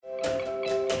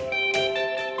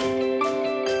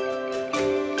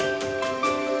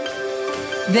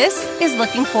This is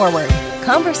Looking Forward,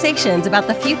 conversations about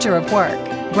the future of work,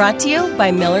 brought to you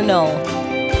by MillerKnoll.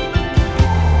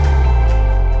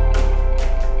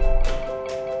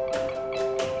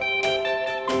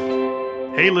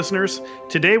 Hey listeners,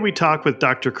 today we talk with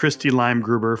Dr. Christy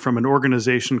Leimgruber from an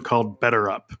organization called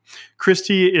BetterUp.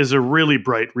 Christy is a really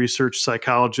bright research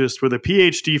psychologist with a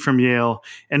PhD from Yale,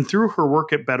 and through her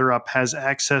work at BetterUp has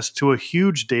access to a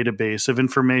huge database of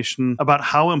information about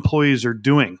how employees are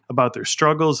doing, about their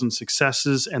struggles and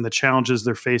successes and the challenges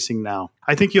they're facing now.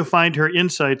 I think you'll find her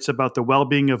insights about the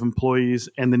well-being of employees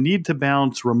and the need to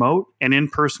balance remote and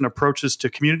in-person approaches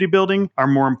to community building are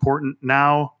more important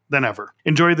now than ever.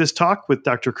 Enjoy this talk with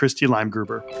Dr. Christy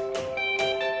Leimgruber.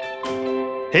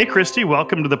 Hey, Christy,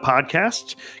 welcome to the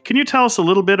podcast. Can you tell us a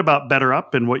little bit about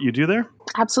BetterUp and what you do there?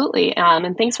 Absolutely,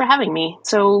 and thanks for having me.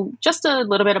 So just a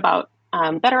little bit about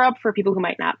BetterUp for people who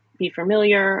might not be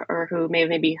familiar or who may have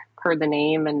maybe heard the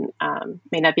name and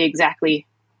may not be exactly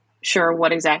sure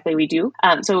what exactly we do.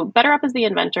 So BetterUp is the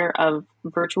inventor of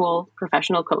virtual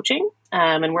professional coaching,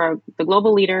 and we're the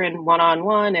global leader in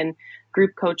one-on-one and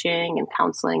group coaching and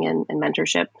counseling and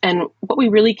mentorship. And what we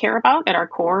really care about at our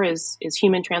core is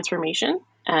human transformation.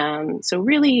 So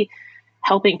really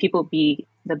helping people be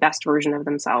the best version of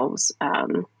themselves,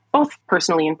 both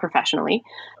personally and professionally.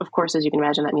 Of course, as you can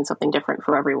imagine, that means something different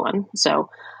for everyone. So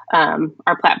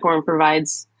our platform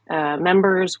provides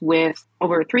members with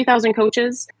over 3,000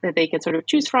 coaches that they can sort of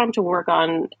choose from to work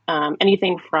on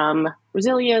anything from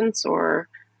resilience or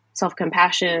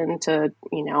self-compassion to,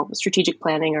 strategic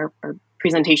planning or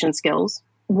presentation skills.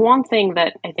 One thing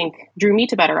that I think drew me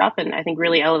to BetterUp and I think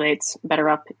really elevates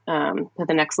BetterUp to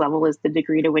the next level is the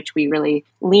degree to which we really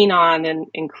lean on and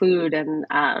include and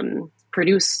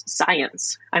produce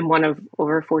science. I'm one of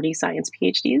over 40 science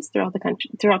PhDs throughout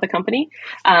the company,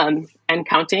 and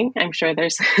counting. I'm sure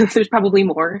there's probably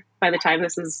more by the time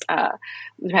this is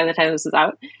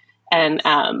out. And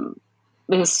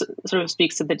this sort of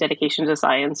speaks to the dedication to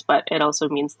science, but it also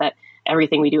means that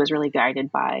everything we do is really guided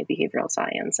by behavioral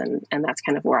science, and that's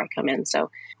kind of where I come in.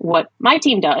 So what my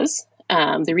team does,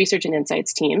 the research and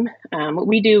insights team, what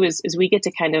we do is we get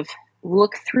to kind of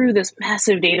look through this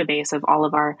massive database of all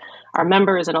of our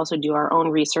members and also do our own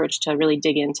research to really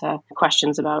dig into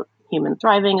questions about human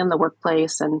thriving in the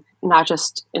workplace, and not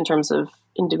just in terms of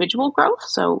individual growth.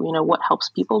 So, what helps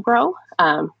people grow,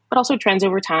 but also trends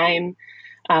over time.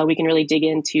 We can really dig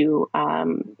into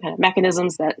kind of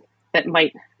mechanisms that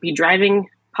might be driving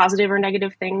positive or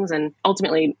negative things. And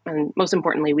ultimately, and most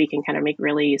importantly, we can kind of make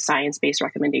really science-based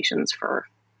recommendations for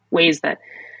ways that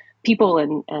people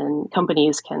and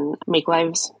companies can make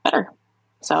lives better.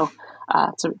 So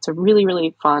it's a really,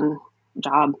 really fun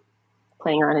job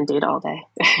playing around in data all day.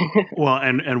 Well,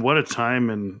 and what a time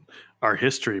in our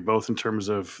history, both in terms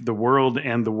of the world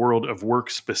and the world of work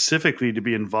specifically, to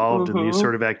be involved in these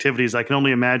sort of activities. I can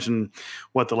only imagine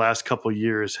what the last couple of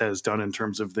years has done in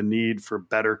terms of the need for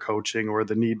better coaching or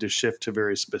the need to shift to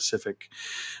very specific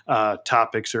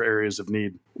topics or areas of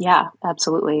need. Yeah,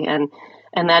 absolutely. And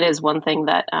that is one thing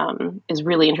that is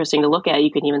really interesting to look at.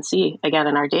 You can even see, again,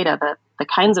 in our data, that the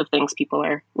kinds of things people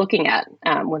are looking at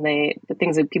the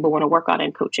things that people want to work on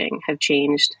in coaching have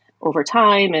changed over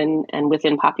time and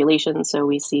within populations. So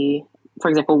we see, for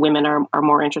example, women are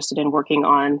more interested in working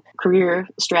on career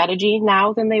strategy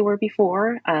now than they were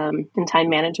before, in time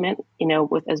management,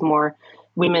 as more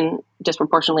women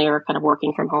disproportionately are kind of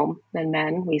working from home than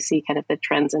men. We see kind of the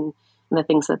trends and the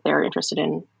things that they're interested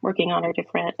in working on are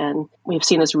different. And we've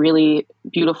seen this really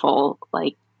beautiful,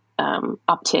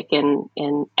 uptick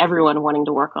in everyone wanting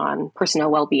to work on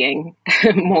personal well-being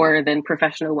more than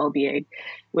professional well-being,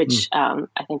 which I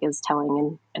think is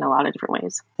telling in a lot of different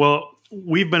ways. Well,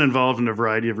 we've been involved in a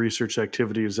variety of research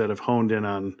activities that have honed in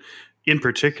on, in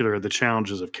particular, the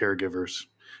challenges of caregivers.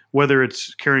 Whether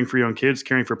it's caring for young kids,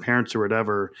 caring for parents, or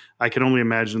whatever, I can only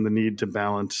imagine the need to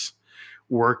balance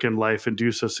work and life and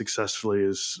do so successfully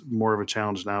is more of a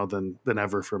challenge now than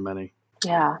ever for many.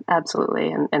 Yeah,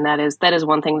 absolutely. And that is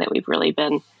one thing that we've really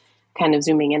been kind of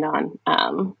zooming in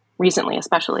on recently,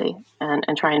 especially,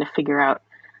 and trying to figure out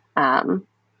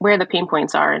where the pain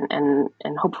points are and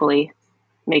hopefully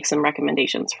make some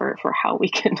recommendations for how we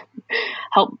can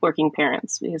help working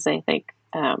parents. Because I think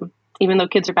even though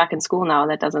kids are back in school now,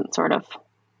 that doesn't sort of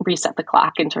reset the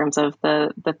clock in terms of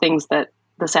the things that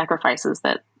the sacrifices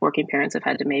that working parents have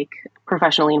had to make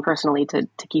professionally and personally to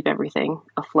keep everything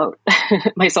afloat,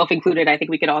 myself included. I think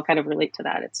we could all kind of relate to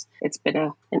that. It's been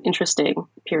an interesting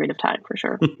period of time for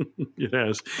sure. It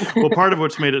has. Well, part of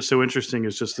what's made it so interesting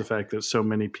is just the fact that so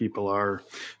many people are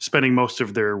spending most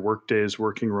of their work days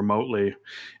working remotely.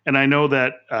 And I know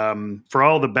that for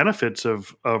all the benefits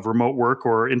of remote work,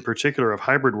 or in particular of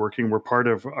hybrid working, where part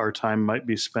of our time might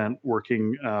be spent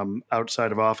working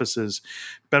outside of offices,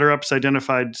 BetterUp's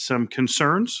identified some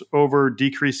concerns over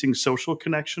decreasing social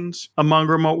connections among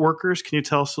remote workers. Can you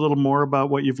tell us a little more about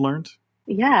what you've learned?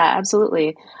 Yeah,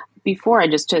 absolutely. Before I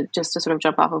just to sort of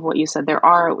jump off of what you said,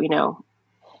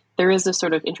 there is this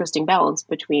sort of interesting balance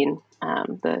between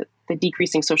the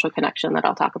decreasing social connection that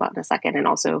I'll talk about in a second, and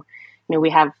also, we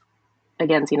have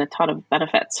again seen a ton of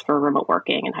benefits for remote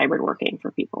working and hybrid working for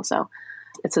people. So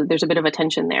there's a bit of a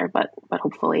tension there, but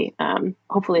hopefully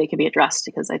it can be addressed,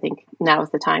 because I think now is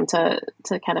the time to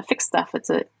kind of fix stuff. It's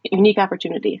a unique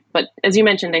opportunity. But as you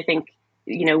mentioned, I think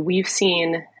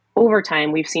over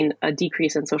time, we've seen a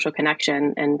decrease in social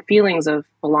connection and feelings of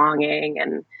belonging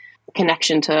and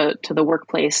connection to the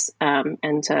workplace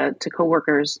and to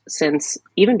coworkers since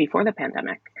even before the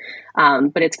pandemic.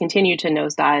 But it's continued to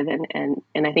nosedive.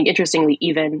 And I think, interestingly,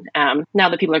 even now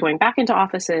that people are going back into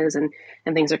offices and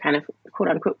things are kind of, quote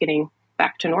unquote, getting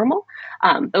back to normal,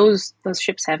 those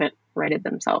ships haven't righted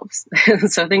themselves.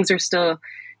 So things are still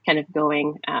kind of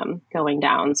going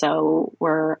down. So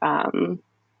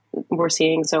we're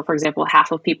seeing, so for example,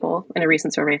 half of people in a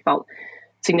recent survey felt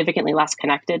significantly less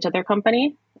connected to their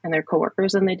company and their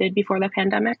coworkers than they did before the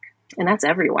pandemic. And that's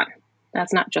everyone.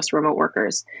 That's not just remote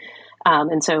workers.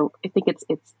 And so I think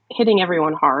it's hitting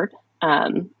everyone hard,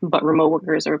 but remote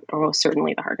workers are most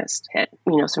certainly the hardest hit.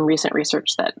 Some recent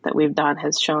research that we've done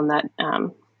has shown that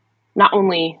not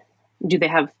only do they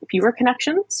have fewer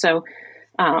connections, so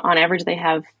on average they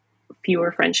have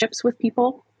fewer friendships with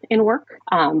people in work,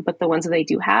 but the ones that they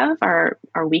do have are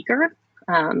weaker.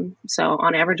 So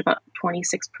on average, about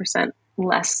 26%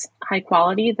 less high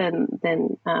quality than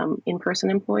in-person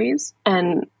employees.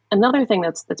 And another thing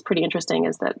that's pretty interesting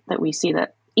is that we see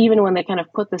that even when they kind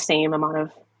of put the same amount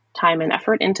of time and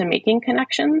effort into making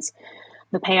connections,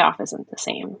 the payoff isn't the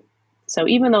same. So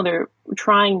even though they're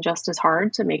trying just as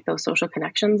hard to make those social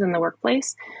connections in the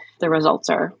workplace, the results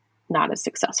are not as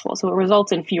successful. So it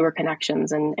results in fewer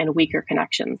connections and weaker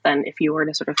connections than if you were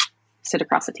to sort of sit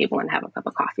across the table and have a cup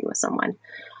of coffee with someone.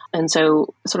 And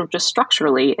so sort of just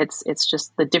structurally, it's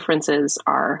just the differences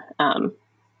are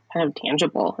kind of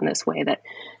tangible in this way that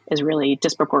is really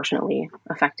disproportionately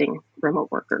affecting remote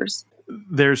workers.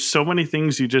 There's so many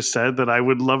things you just said that I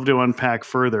would love to unpack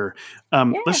further.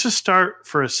 Let's just start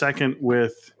for a second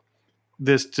with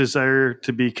this desire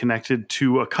to be connected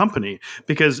to a company,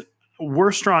 because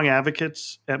we're strong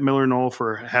advocates at MillerKnoll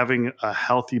for having a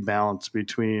healthy balance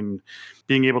between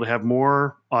being able to have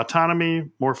more autonomy,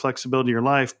 more flexibility in your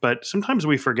life. But sometimes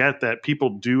we forget that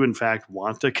people do, in fact,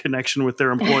 want a connection with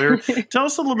their employer. Tell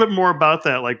us a little bit more about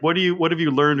that. Like, what have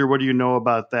you learned, or what do you know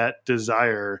about that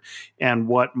desire, and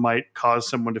what might cause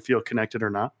someone to feel connected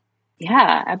or not?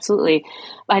 Yeah, absolutely.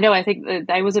 I know. I think that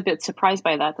I was a bit surprised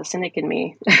by that. The cynic in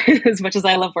me, as much as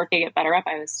I love working at BetterUp,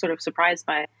 I was sort of surprised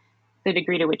by the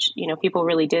degree to which, people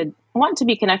really did want to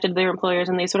be connected to their employers,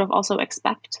 and they sort of also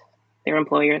expect their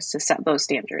employers to set those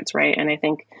standards, right? And I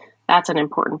think that's an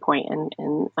important point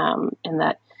in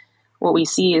that what we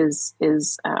see is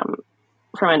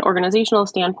from an organizational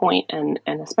standpoint, and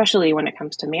especially when it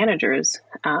comes to managers,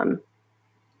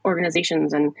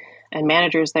 organizations and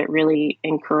managers that really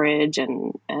encourage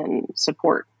and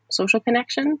support social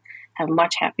connection have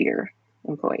much happier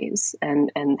employees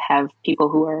and have people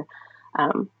who are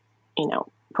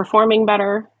performing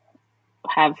better,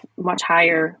 have much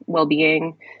higher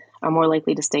well-being, are more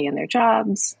likely to stay in their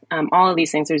jobs. All of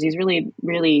these things, there's these really,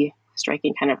 really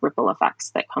striking kind of ripple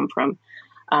effects that come from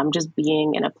just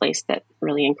being in a place that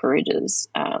really encourages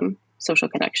social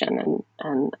connection.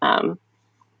 And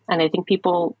I think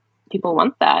people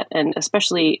want that. And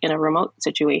especially in a remote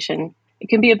situation, it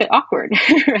can be a bit awkward,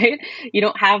 right? You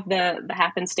don't have the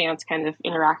happenstance kind of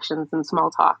interactions and small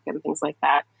talk and things like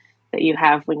that you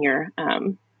have when you're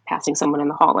passing someone in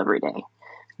the hall every day.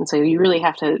 And so you really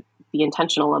have to be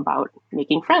intentional about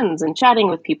making friends and chatting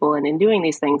with people and in doing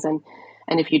these things. And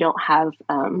if you don't have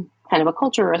kind of a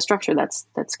culture or a structure that's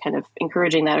kind of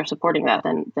encouraging that or supporting that,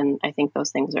 then I think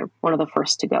those things are one of the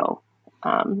first to go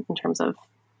in terms of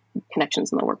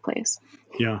connections in the workplace.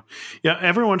 Yeah.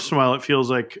 Every once in a while, it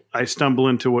feels like I stumble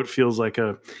into what feels like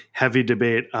a heavy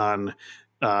debate on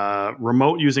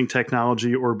remote using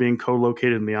technology or being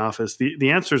co-located in the office.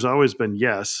 The answer has always been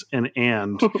yes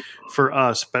and for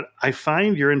us. But I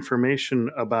find your information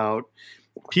about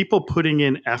people putting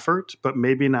in effort, but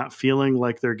maybe not feeling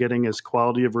like they're getting as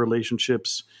quality of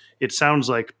relationships it sounds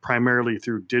like primarily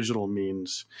through digital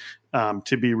means,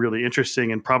 to be really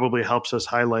interesting, and probably helps us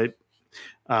highlight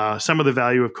some of the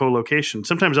value of co-location.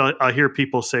 Sometimes I'll hear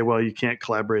people say, well, you can't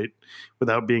collaborate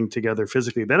without being together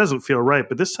physically. That doesn't feel right,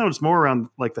 but this sounds more around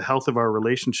like the health of our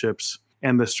relationships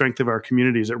and the strength of our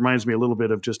communities. It reminds me a little bit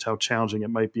of just how challenging it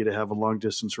might be to have a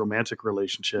long-distance romantic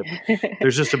relationship.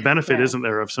 There's just a benefit, isn't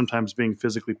there, of sometimes being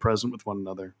physically present with one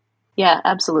another. Yeah,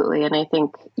 absolutely. And I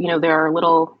think, there are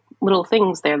little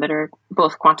things there that are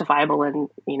both quantifiable and,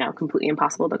 completely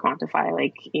impossible to quantify,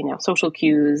 like, social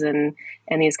cues and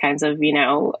these kinds of,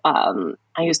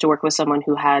 I used to work with someone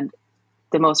who had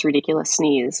the most ridiculous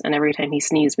sneeze, and every time he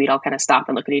sneezed, we'd all kind of stop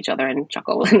and look at each other and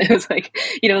chuckle. And it was like,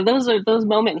 those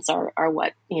moments are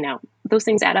what, those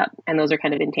things add up, and those are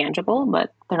kind of intangible,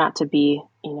 but they're not to be,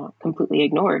 completely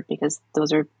ignored, because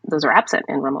those are absent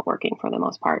in remote working for the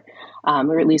most part,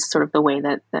 or at least sort of the way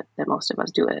that most of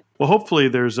us do it. Well, hopefully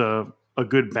there's a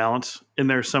good balance in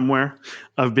there somewhere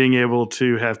of being able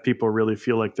to have people really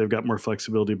feel like they've got more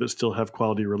flexibility, but still have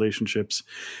quality relationships.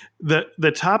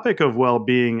 The topic of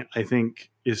well-being, I think,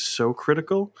 is so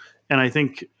critical. And I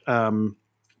think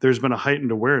there's been a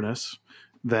heightened awareness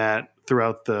that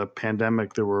throughout the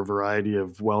pandemic, there were a variety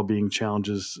of well-being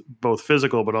challenges, both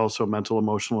physical, but also mental,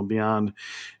 emotional, and beyond,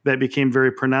 that became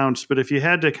very pronounced. But if you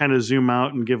had to kind of zoom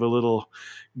out and give a little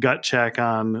gut check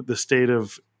on the state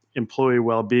of employee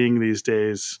well-being these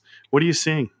days, what are you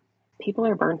seeing? People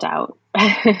are burnt out.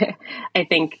 I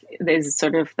think is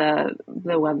sort of the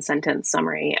one sentence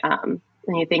summary. And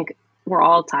you think we're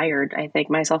all tired. I think,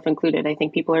 myself included. I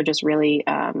think people are just really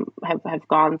have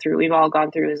gone through. We've all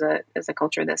gone through as a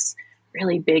culture this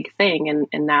really big thing,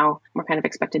 and now we're kind of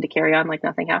expected to carry on like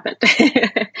nothing happened.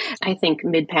 I think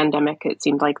mid-pandemic, it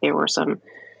seemed like there were some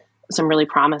really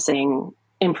promising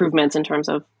improvements in terms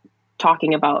of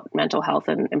talking about mental health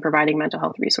and providing mental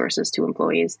health resources to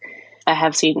employees. I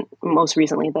have seen most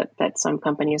recently that some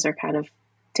companies are kind of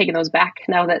taking those back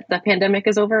now that the pandemic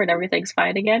is over and everything's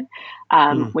fine again,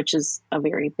 which is a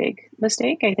very big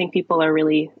mistake. I think people are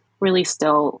really, really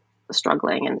still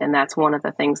struggling. And that's one of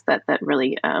the things that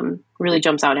really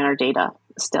jumps out in our data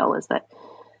still, is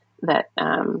that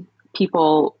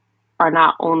people are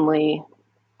not only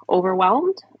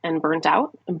overwhelmed and burnt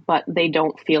out, but they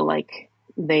don't feel like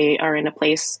they are in a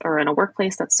place or in a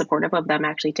workplace that's supportive of them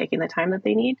actually taking the time that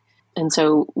they need. And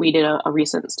so we did a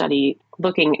recent study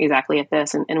looking exactly at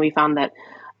this, and we found that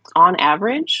on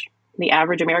average, the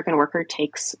average American worker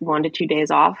takes 1 to 2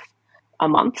 days off a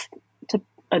month to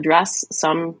address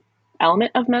some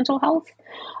element of mental health,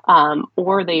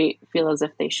 or they feel as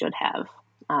if they should have.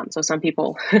 So some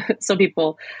people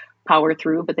power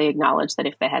through, but they acknowledge that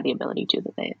if they had the ability to,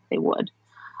 that they would.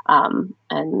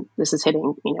 And this is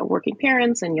hitting, working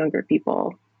parents and younger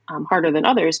people harder than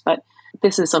others, but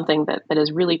this is something that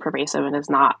is really pervasive and is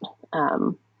not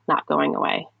going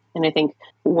away. And I think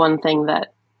one thing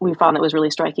that we found that was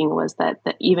really striking was that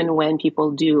even when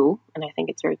people do, and I think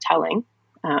it's very telling,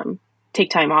 take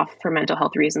time off for mental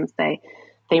health reasons, they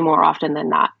more often than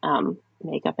not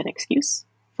make up an excuse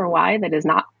for why that is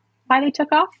not why they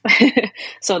took off.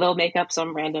 So they'll make up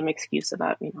some random excuse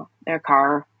about, their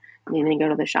car needing to go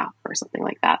to the shop or something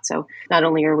like that. So not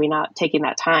only are we not taking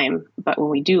that time, but when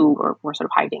we do, we're sort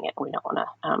of hiding it. We don't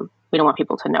want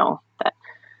people to know that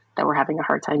we're having a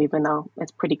hard time, even though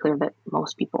it's pretty clear that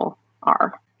most people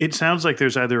are. It sounds like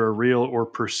there's either a real or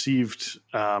perceived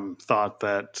thought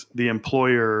that the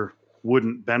employer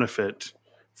wouldn't benefit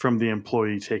from the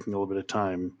employee taking a little bit of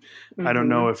time. Mm-hmm. I don't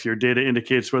know if your data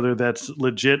indicates whether that's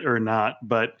legit or not,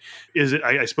 but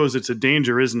I suppose it's a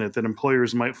danger, isn't it, that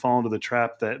employers might fall into the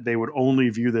trap that they would only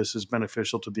view this as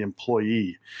beneficial to the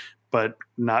employee, but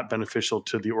not beneficial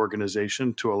to the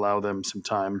organization, to allow them some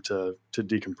time to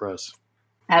decompress.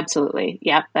 Absolutely.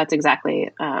 Yeah, that's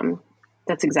exactly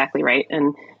right.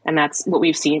 And that's what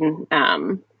we've seen.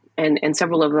 And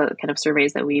several of the kind of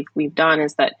surveys that we've done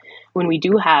is that when we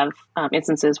do have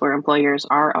instances where employers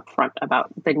are upfront about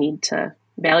the need to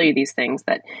value these things,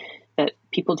 that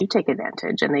people do take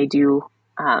advantage, and they do,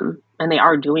 and they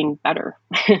are doing better.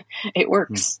 It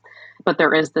works, but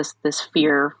there is this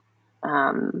fear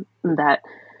that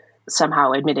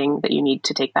somehow admitting that you need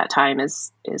to take that time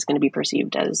is going to be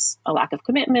perceived as a lack of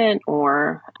commitment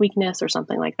or weakness or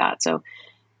something like that. So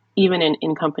even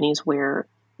in companies where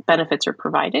benefits are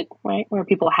provided, right, where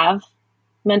people have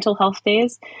mental health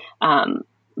days,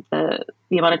 the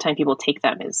amount of time people take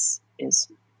them is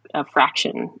a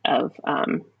fraction of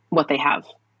what they have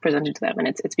presented to them. And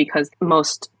it's because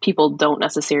most people don't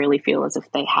necessarily feel as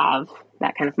if they have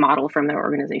that kind of model from their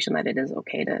organization that it is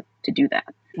okay to do that.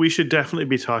 We should definitely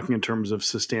be talking in terms of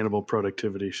sustainable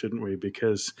productivity, shouldn't we?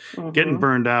 Because getting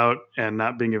burned out and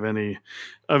not being of any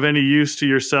use to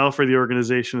yourself or the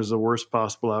organization is the worst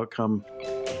possible outcome.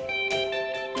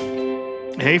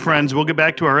 Hey, friends, we'll get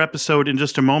back to our episode in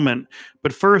just a moment.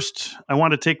 But first, I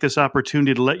want to take this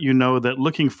opportunity to let you know that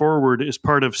Looking Forward is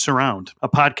part of Surround, a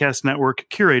podcast network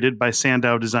curated by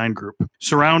Sandow Design Group.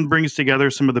 Surround brings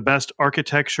together some of the best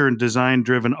architecture and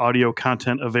design-driven audio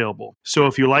content available. So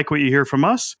if you like what you hear from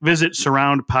us, visit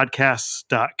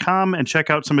surroundpodcasts.com and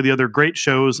check out some of the other great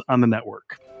shows on the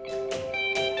network.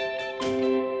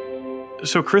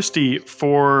 So, Christy,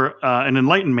 for an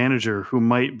enlightened manager who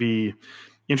might be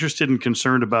interested and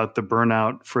concerned about the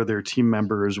burnout for their team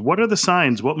members, what are the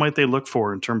signs? What might they look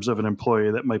for in terms of an employee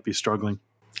that might be struggling?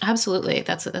 Absolutely.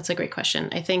 That's a great question.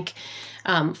 I think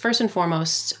first and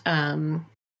foremost,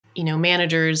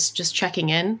 managers just checking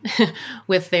in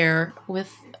with their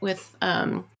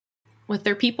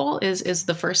people is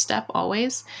the first step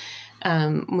always.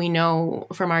 We know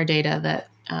from our data that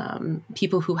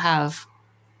people who have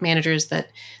managers that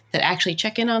actually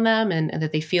check in on them and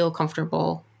that they feel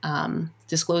comfortable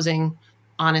disclosing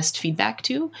honest feedback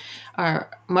to are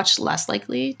much less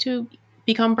likely to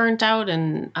become burnt out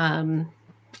and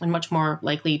much more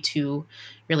likely to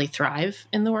really thrive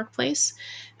in the workplace.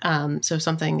 So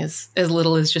something as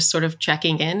little as just sort of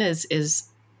checking in is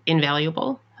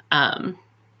invaluable. And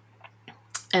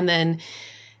then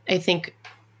I think,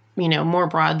 more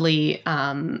broadly,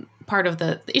 part of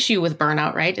the issue with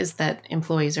burnout, right, is that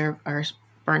employees are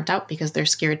burnt out because they're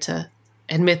scared to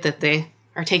admit that they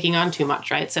are taking on too much,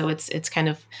 right? So it's kind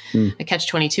of a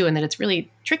catch-22, and that it's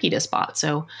really tricky to spot.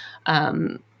 So,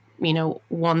 one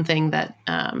thing that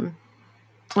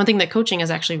coaching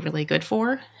is actually really good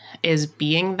for is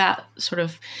being that sort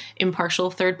of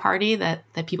impartial third party that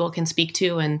people can speak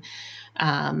to and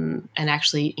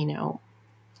actually,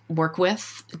 work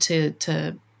with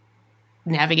to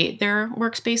navigate their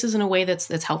workspaces in a way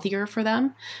that's healthier for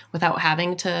them without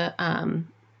having to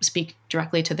speak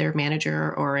directly to their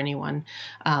manager or anyone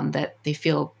that they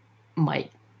feel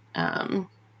might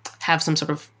have some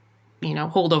sort of,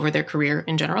 hold over their career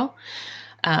in general.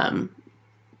 And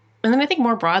then I think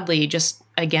more broadly, just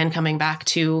again, coming back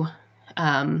to,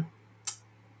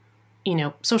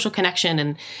 social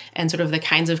connection and sort of the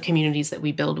kinds of communities that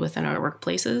we build within our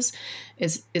workplaces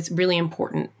it's really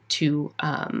important to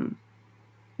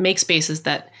make spaces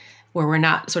where we're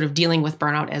not sort of dealing with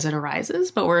burnout as it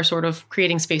arises, but we're sort of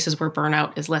creating spaces where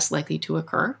burnout is less likely to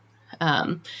occur.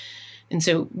 And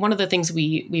so one of the things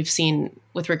we've seen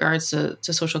with regards to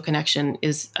social connection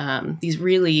is these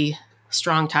really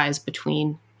strong ties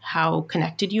between how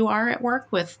connected you are at work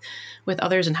with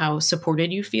others and how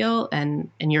supported you feel and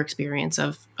your experience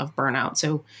of burnout.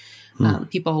 So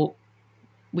people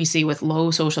we see with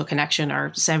low social connection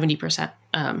are 70%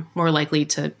 more likely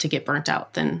to get burnt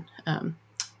out than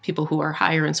people who are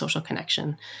higher in social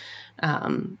connection.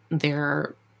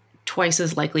 They're twice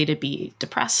as likely to be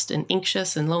depressed and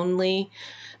anxious and lonely.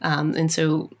 And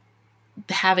so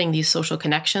having these social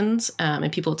connections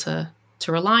and people to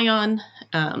rely on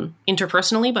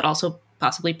interpersonally, but also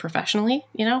possibly professionally,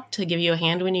 to give you a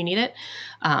hand when you need it,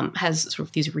 has sort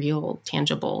of these real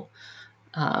tangible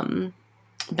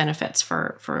benefits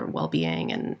for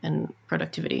well-being and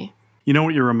productivity.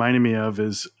 What you're reminding me of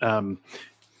is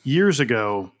years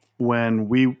ago, when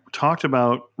we talked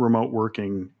about remote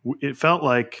working, it felt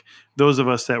like those of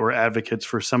us that were advocates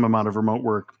for some amount of remote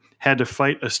work had to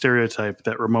fight a stereotype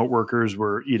that remote workers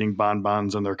were eating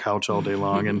bonbons on their couch all day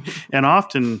long. And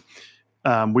often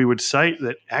we would cite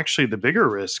that actually the bigger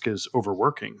risk is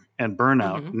overworking and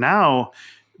burnout. Mm-hmm. Now,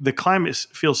 the climate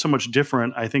feels so much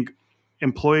different. I think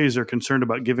employees are concerned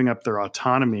about giving up their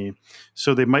autonomy,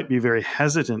 so they might be very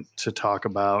hesitant to talk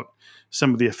about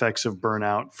some of the effects of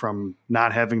burnout from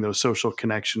not having those social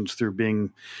connections through being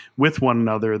with one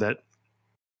another. That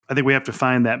I think we have to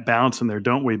find that balance in there,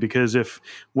 don't we? Because if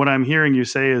what I'm hearing you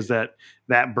say is that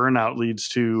burnout leads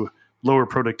to lower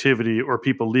productivity or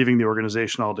people leaving the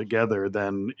organization altogether,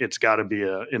 then it's got to be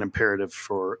an imperative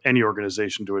for any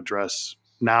organization to address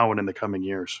now and in the coming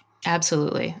years.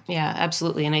 Absolutely. Yeah,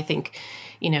 absolutely. And I think,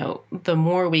 the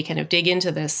more we kind of dig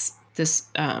into this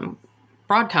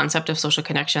broad concept of social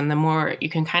connection, the more you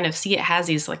can kind of see it has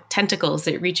these like tentacles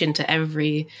that reach into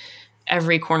every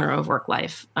corner of work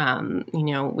life.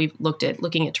 We've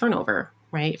looking at turnover,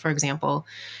 right? For example,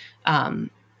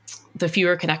 the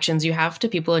fewer connections you have to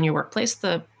people in your workplace,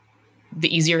 the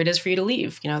easier it is for you to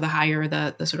leave, the higher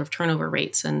the sort of turnover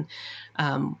rates. And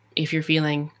if you're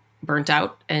feeling burnt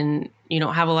out and you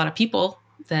don't have a lot of people,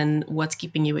 then what's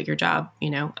keeping you at your job,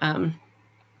 And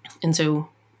so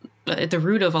at the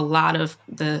root of a lot of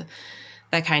that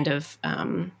kind of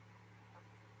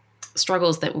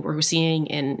struggles that we're seeing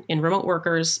in remote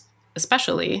workers,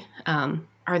 especially,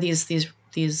 are these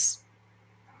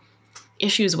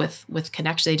issues with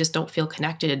connection. They just don't feel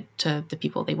connected to the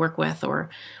people they work with or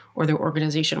their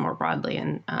organization more broadly,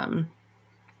 and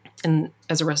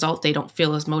as a result, they don't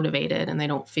feel as motivated, and they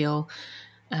don't feel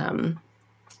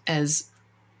as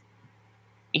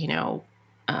they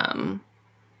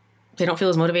don't feel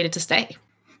as motivated to stay.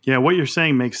 Yeah, what you're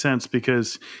saying makes sense,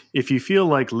 because if you feel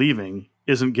like leaving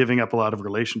isn't giving up a lot of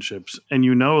relationships, and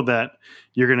you know that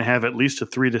you're going to have at least a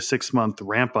 3 to 6 month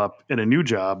ramp up in a new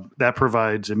job, that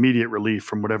provides immediate relief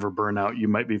from whatever burnout you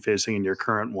might be facing in your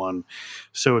current one.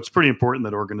 So it's pretty important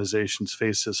that organizations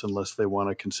face this unless they want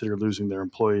to consider losing their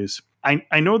employees.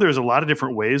 I know there's a lot of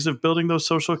different ways of building those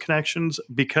social connections,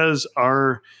 because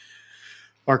our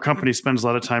company spends a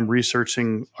lot of time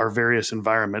researching our various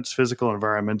environments, physical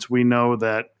environments. We know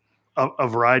that a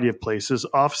variety of places,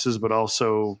 offices, but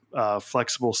also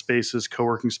flexible spaces,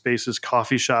 co-working spaces,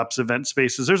 coffee shops, event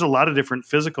spaces. There's a lot of different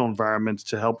physical environments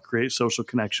to help create social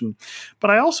connection.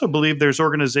 But I also believe there's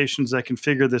organizations that can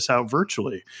figure this out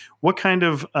virtually. What kind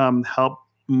of help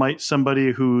might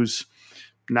somebody who's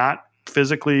not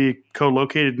physically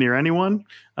co-located near anyone,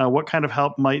 what kind of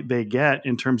help might they get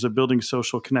in terms of building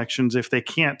social connections if they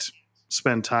can't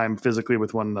spend time physically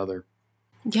with one another?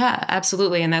 Yeah,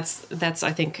 absolutely. And that's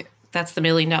I think that's the $1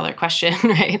 million question,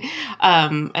 right?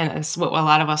 And it's what a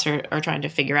lot of us are trying to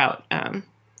figure out. I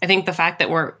think the fact that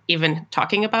we're even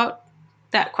talking about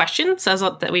that question says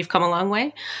that we've come a long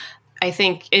way. I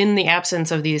think in the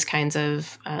absence of these kinds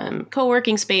of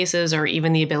co-working spaces, or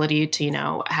even the ability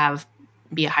to,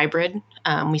 be a hybrid,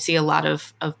 we see a lot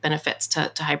of benefits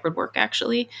to hybrid work,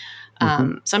 actually.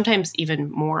 Sometimes even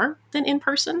more than in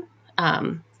person.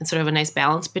 And sort of a nice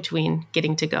balance between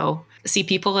getting to go see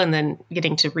people and then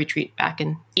getting to retreat back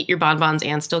and eat your bonbons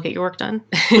and still get your work done,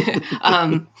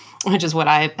 which is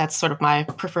that's sort of my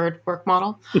preferred work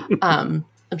model.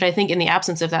 But I think in the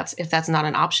absence, if that's not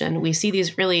an option, we see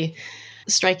these really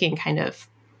striking kind of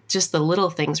just the little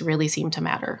things really seem to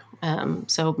matter.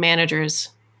 So managers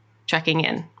checking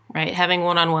in, right? Having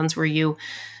one-on-ones where you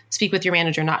speak with your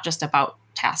manager, not just about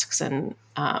tasks and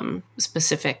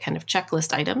specific kind of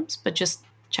checklist items, but just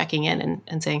checking in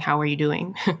and saying, how are you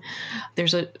doing?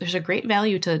 There's a great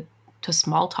value to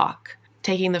small talk,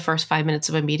 taking the first 5 minutes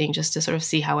of a meeting just to sort of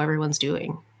see how everyone's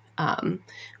doing.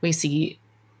 We see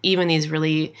even these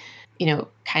really,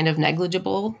 kind of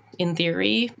negligible, in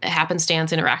theory,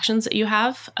 happenstance interactions that you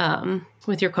have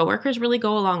with your coworkers really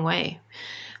go a long way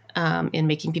in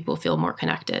making people feel more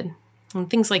connected. And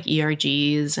things like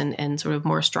ERGs and sort of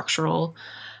more structural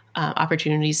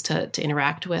opportunities to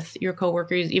interact with your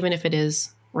coworkers, even if it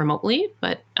is remotely,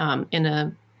 but in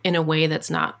a way that's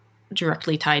not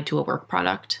directly tied to a work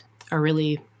product, are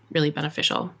really, really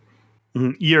beneficial.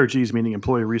 ERGs meaning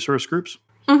employee resource groups?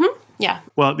 Mm-hmm. Yeah.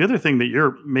 Well, the other thing that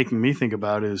you're making me think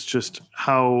about is just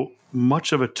how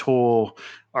much of a toll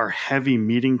our heavy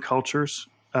meeting cultures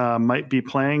might be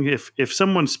playing. If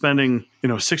someone's spending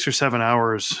 6 or 7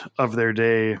 hours of their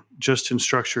day just in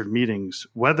structured meetings,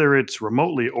 whether it's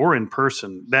remotely or in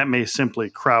person, that may simply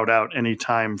crowd out any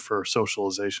time for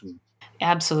socialization.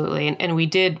 Absolutely. And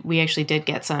we actually did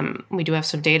get we do have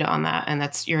some data on that,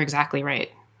 and you're exactly right.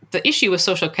 The issue with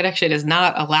social connection is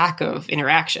not a lack of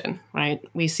interaction, right?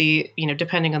 We see,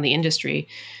 depending on the industry,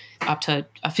 up to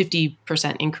a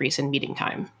 50% increase in meeting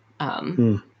time.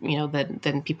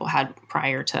 Than people had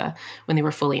prior to when they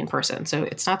were fully in person. So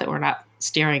it's not that we're not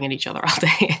staring at each other all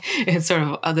day. It's sort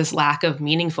of this lack of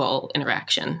meaningful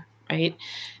interaction, right?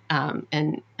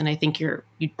 And I think you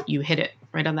hit it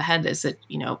right on the head, is that,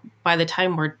 by the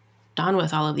time we're done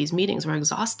with all of these meetings, we're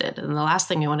exhausted. And the last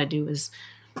thing we want to do is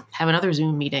have another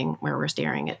Zoom meeting where we're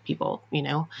staring at people,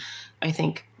 I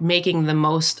think making the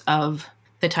most of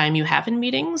the time you have in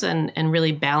meetings and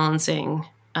really balancing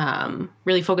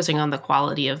really focusing on the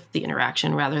quality of the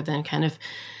interaction rather than kind of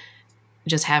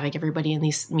just having everybody in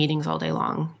these meetings all day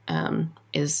long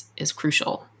is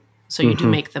crucial. So you do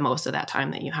make the most of that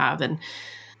time that you have, and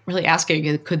really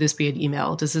asking, could this be an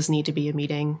email? Does this need to be a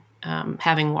meeting?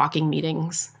 Having walking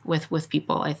meetings with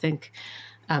people, I think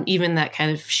even that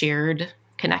kind of shared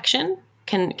connection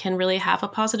can really have a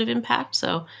positive impact.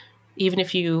 So even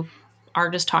if you are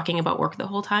just talking about work the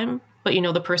whole time, but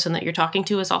the person that you're talking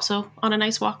to is also on a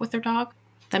nice walk with their dog,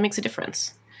 that makes a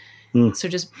difference. So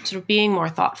just sort of being more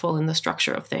thoughtful in the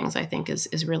structure of things, I think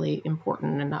is really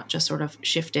important, and not just sort of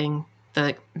shifting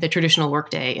the traditional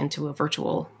workday into a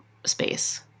virtual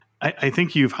space. I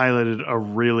think you've highlighted a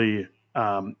really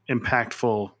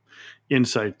impactful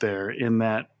insight there, in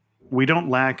that we don't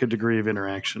lack a degree of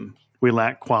interaction. We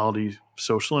lack quality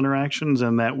social interactions,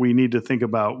 and that we need to think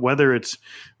about whether it's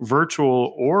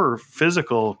virtual or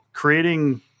physical,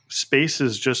 creating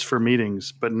spaces just for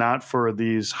meetings, but not for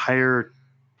these higher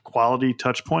quality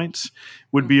touch points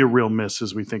would be a real miss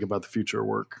as we think about the future of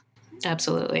work.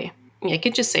 Absolutely. I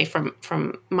could just say from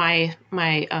my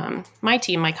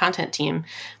team, my content team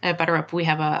at BetterUp, we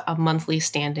have a monthly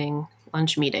standing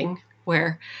lunch meeting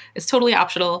where it's totally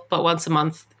optional, but once a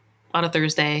month on a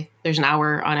Thursday, there's an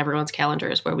hour on everyone's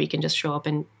calendars where we can just show up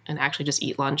and actually just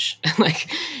eat lunch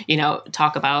and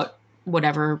talk about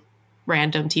whatever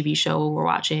random TV show we're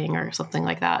watching or something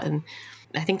like that. And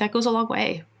I think that goes a long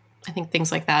way. I think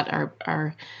things like that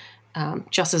are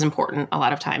just as important a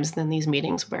lot of times than these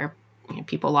meetings where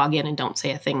people log in and don't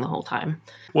say a thing the whole time.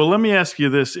 Well, let me ask you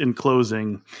this in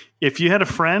closing. If you had a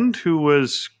friend who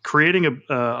was creating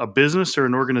a business or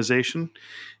an organization,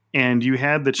 and you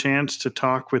had the chance to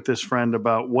talk with this friend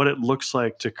about what it looks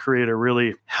like to create a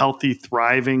really healthy,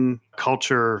 thriving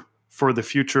culture for the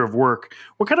future of work,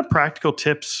 what kind of practical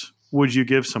tips would you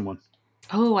give someone?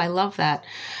 Oh, I love that.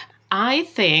 I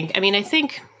think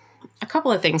a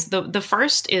couple of things. The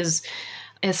first is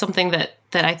something that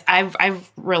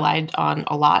I've relied on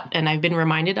a lot, and I've been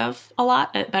reminded of a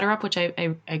lot at BetterUp, which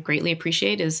I greatly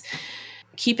appreciate, is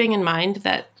keeping in mind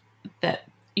that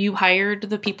you hired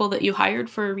the people that you hired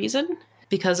for a reason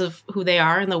because of who they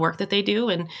are and the work that they do,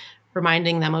 and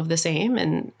reminding them of the same,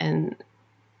 and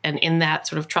in that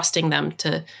sort of trusting them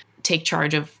to take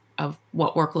charge of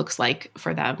what work looks like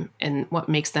for them and what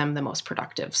makes them the most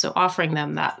productive. So offering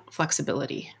them that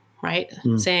flexibility, right?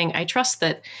 Saying, I trust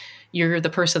that you're the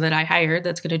person that I hired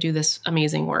that's going to do this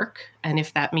amazing work. And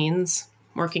if that means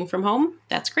working from home,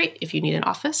 that's great. If you need an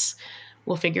office,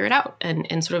 we'll figure it out.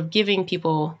 And sort of giving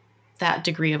people that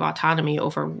degree of autonomy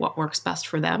over what works best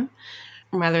for them,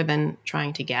 rather than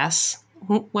trying to guess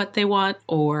what they want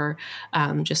or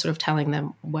just sort of telling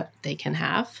them what they can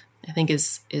have, I think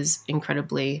is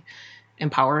incredibly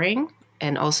empowering,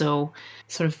 and also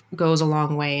sort of goes a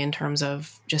long way in terms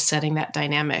of just setting that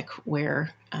dynamic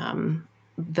where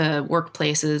the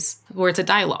workplace is where it's a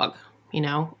dialogue,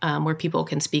 where people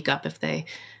can speak up if they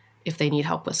need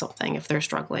help with something, if they're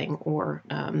struggling, or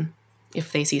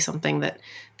if they see something that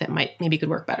might maybe could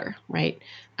work better, right?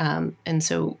 And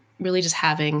so really just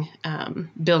having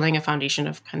building a foundation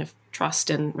of kind of trust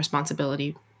and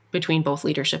responsibility between both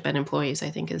leadership and employees, I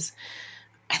think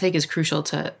is crucial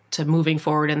to moving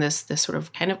forward in this sort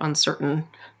of kind of uncertain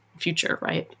future,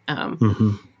 right?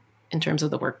 In terms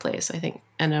of the workplace, I think,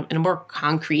 and a more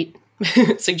concrete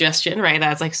suggestion, right?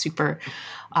 That's like super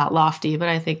lofty, but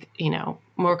I think,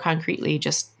 more concretely,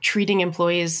 just treating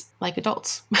employees like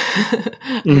adults.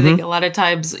 I think a lot of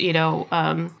times,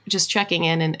 just checking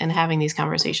in and having these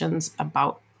conversations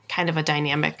about kind of a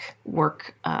dynamic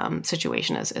work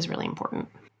situation is really important.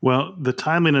 Well, the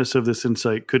timeliness of this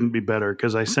insight couldn't be better,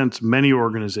 because I sense many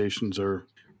organizations are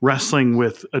wrestling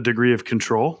with a degree of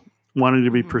control, wanting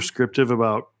to be prescriptive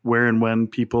about where and when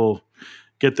people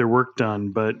get their work done.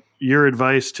 But your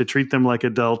advice to treat them like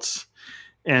adults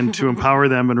and to empower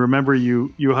them, and remember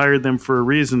you hired them for a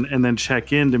reason, and then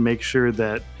check in to make sure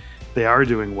that they are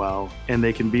doing well and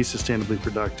they can be sustainably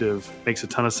productive, makes a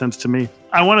ton of sense to me.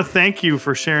 I want to thank you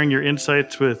for sharing your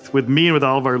insights with me and with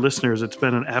all of our listeners. It's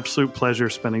been an absolute pleasure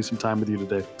spending some time with you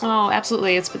today. Oh,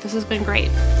 absolutely. This has been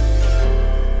great.